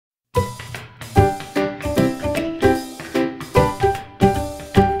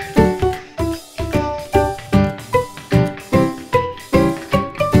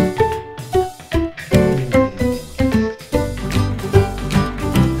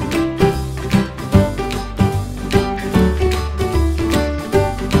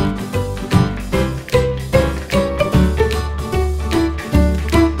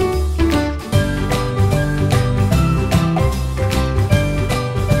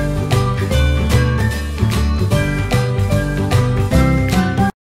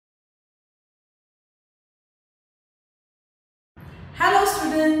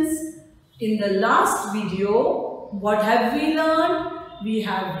In the last video, what have we learned? We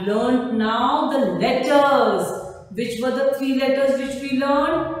have learned now the letters. Which were the three letters which we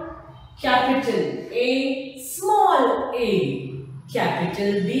learned? Capital A, small a.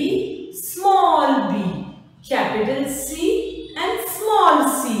 Capital B, small b. Capital C and small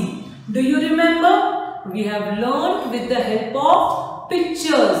c. Do you remember? We have learned with the help of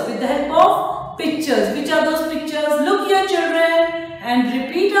pictures. Which are those pictures? Look here, children, and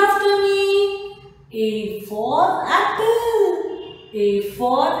repeat after me. A for apple, A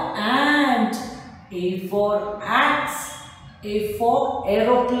for ant, A for axe, A for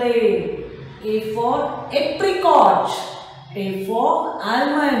aeroplane, A for apricot, A for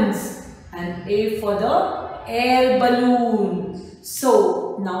almonds, and A for the air balloon.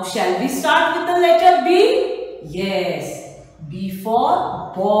 So, now shall we start with the letter B? Yes. B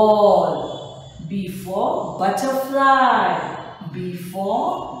for ball, B for butterfly, B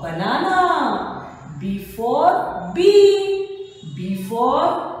for banana, B for bee, B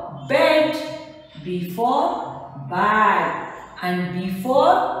for bed, B for bag, and B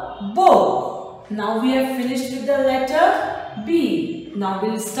for book. Now we have finished with the letter B. Now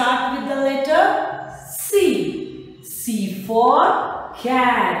we will start with the letter C. C for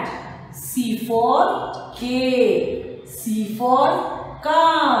cat, C for cake, C for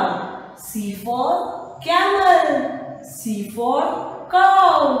car, C for camel, C for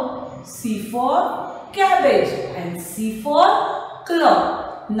cow, C for cabbage, and C for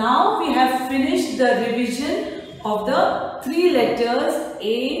clock. Now we have finished the revision of the three letters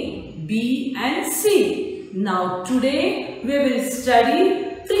A, B and C. Now today we will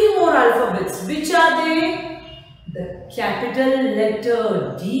study three more alphabets. Which are they? The capital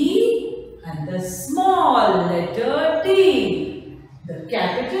letter D and the small letter D. The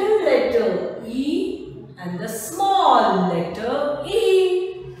capital letter E and the small letter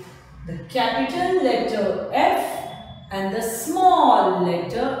E. The capital letter F and the small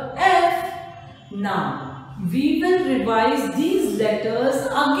letter F. Now, we will revise these letters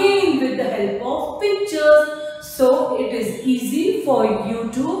again with the help of pictures. So, it is easy for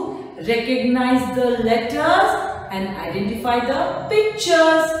you to recognize the letters and identify the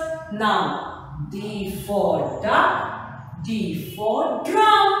pictures. Now, D for duck, D for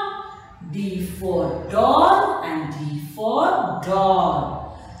drum, D for doll and D for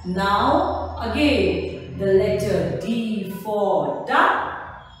dog. Now again the letter D for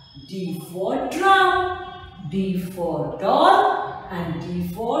duck, D for drum, D for doll and D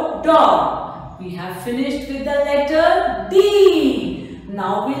for dog. We have finished with the letter D.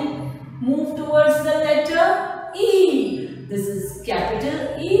 Now we'll move towards the letter E. This is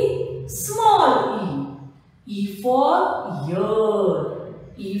capital E, small e. E for ear,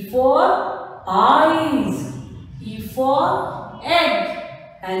 E for eyes, E for egg,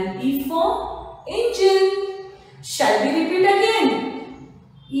 and E for engine. Shall we repeat again?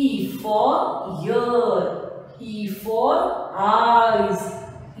 E for ear, E for eyes,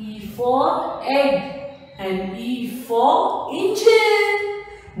 E for egg, and E for engine.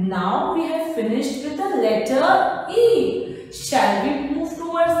 Now we have finished with the letter E. Shall we move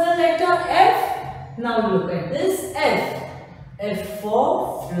towards the letter F? Now look at this F. F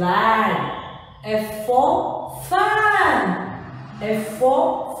for flag, F for fan, F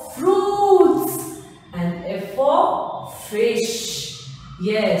for fruits, and F for fish.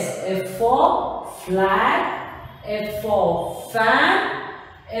 Yes, F for flag, F for fan,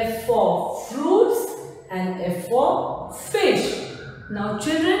 F for fruits, and F for fish. Now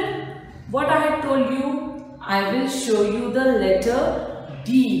children, what I had told you, I will show you the letter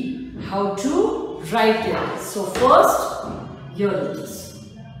D, how to write it. So first, here it is.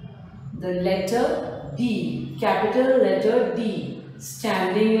 The letter D, capital letter D,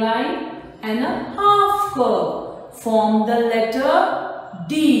 standing line and a half curve form the letter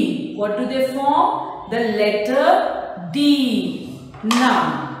D. What do they form? The letter D.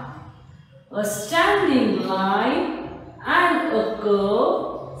 Now, a standing line and a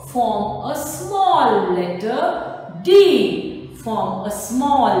curve form a small letter D. Form a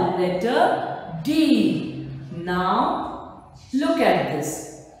small letter D. Now, look at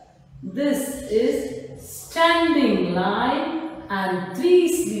this. This is standing line and three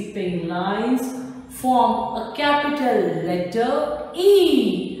sleeping lines form a capital letter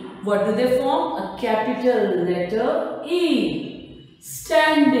E. What do they form? A capital letter E.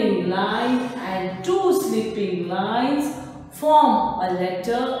 Standing line and two sleeping lines form a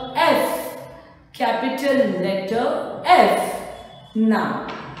letter F. Capital letter F. Now,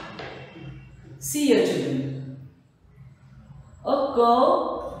 see here children. A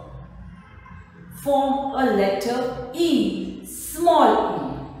curve form a letter E, small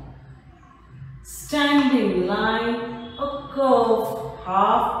e. standing line, a curve,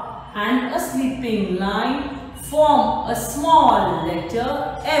 half and a sleeping line form a small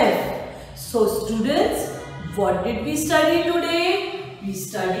letter F. So students, what did we study today? We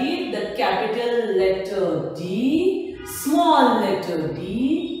studied the capital letter D, small letter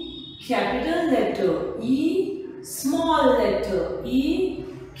D, capital letter E, small letter E,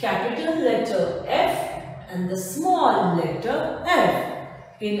 capital letter F and the small letter F.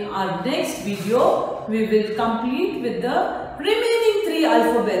 In our next video, we will complete with the remaining 3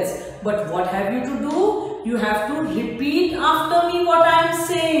 alphabets. But what have you to do? You have to repeat after me what I am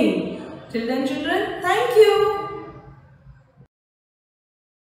saying. Till then children, thank you.